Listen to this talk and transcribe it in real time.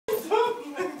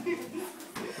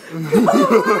It's gonna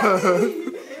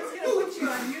put you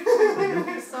on YouTube.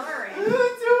 I'm sorry. Come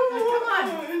on,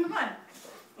 come on.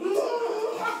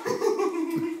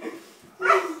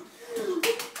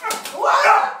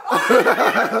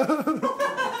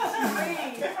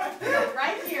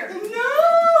 Right here. No.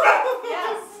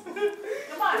 Yes.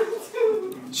 Come on.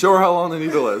 Show her how long the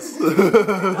needle is.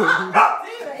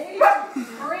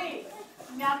 Marie.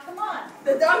 Now come on.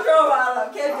 The doctor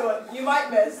can't do it. You might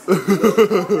miss.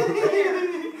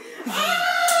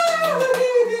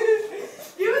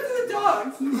 Give it to the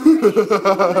dogs.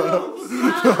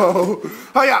 No.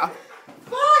 Hiya.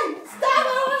 Fine. Stab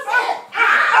it.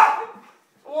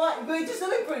 What? Wait, just let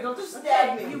me breathe. Don't just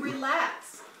stab me. You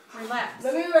relax. Relax.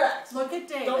 Let me relax. Look at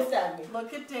David. Don't stab me.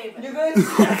 Look at David. You're going to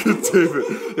stab me. Look at David.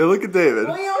 Yeah, look at David.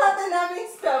 Well, you don't have to nab me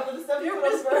stuff, but the stuff you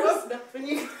put first. When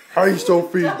you Hi,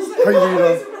 Sophie. How you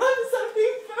always doing? run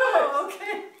something first. Oh,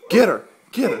 okay. Get her.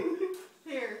 Get her.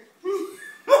 Here.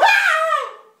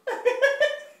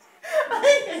 I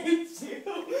hate you.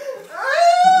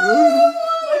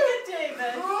 Look at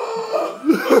David.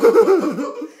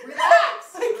 Relax.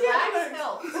 Relax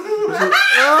helps.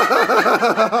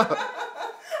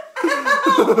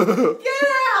 Get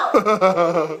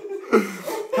out!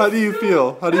 How do you feel?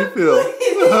 How do you feel?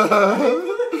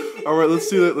 All right, let's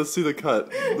see the cut,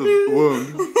 the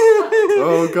wound.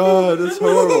 Oh God, it's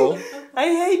horrible. I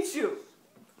hate you.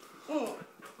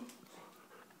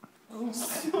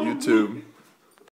 YouTube.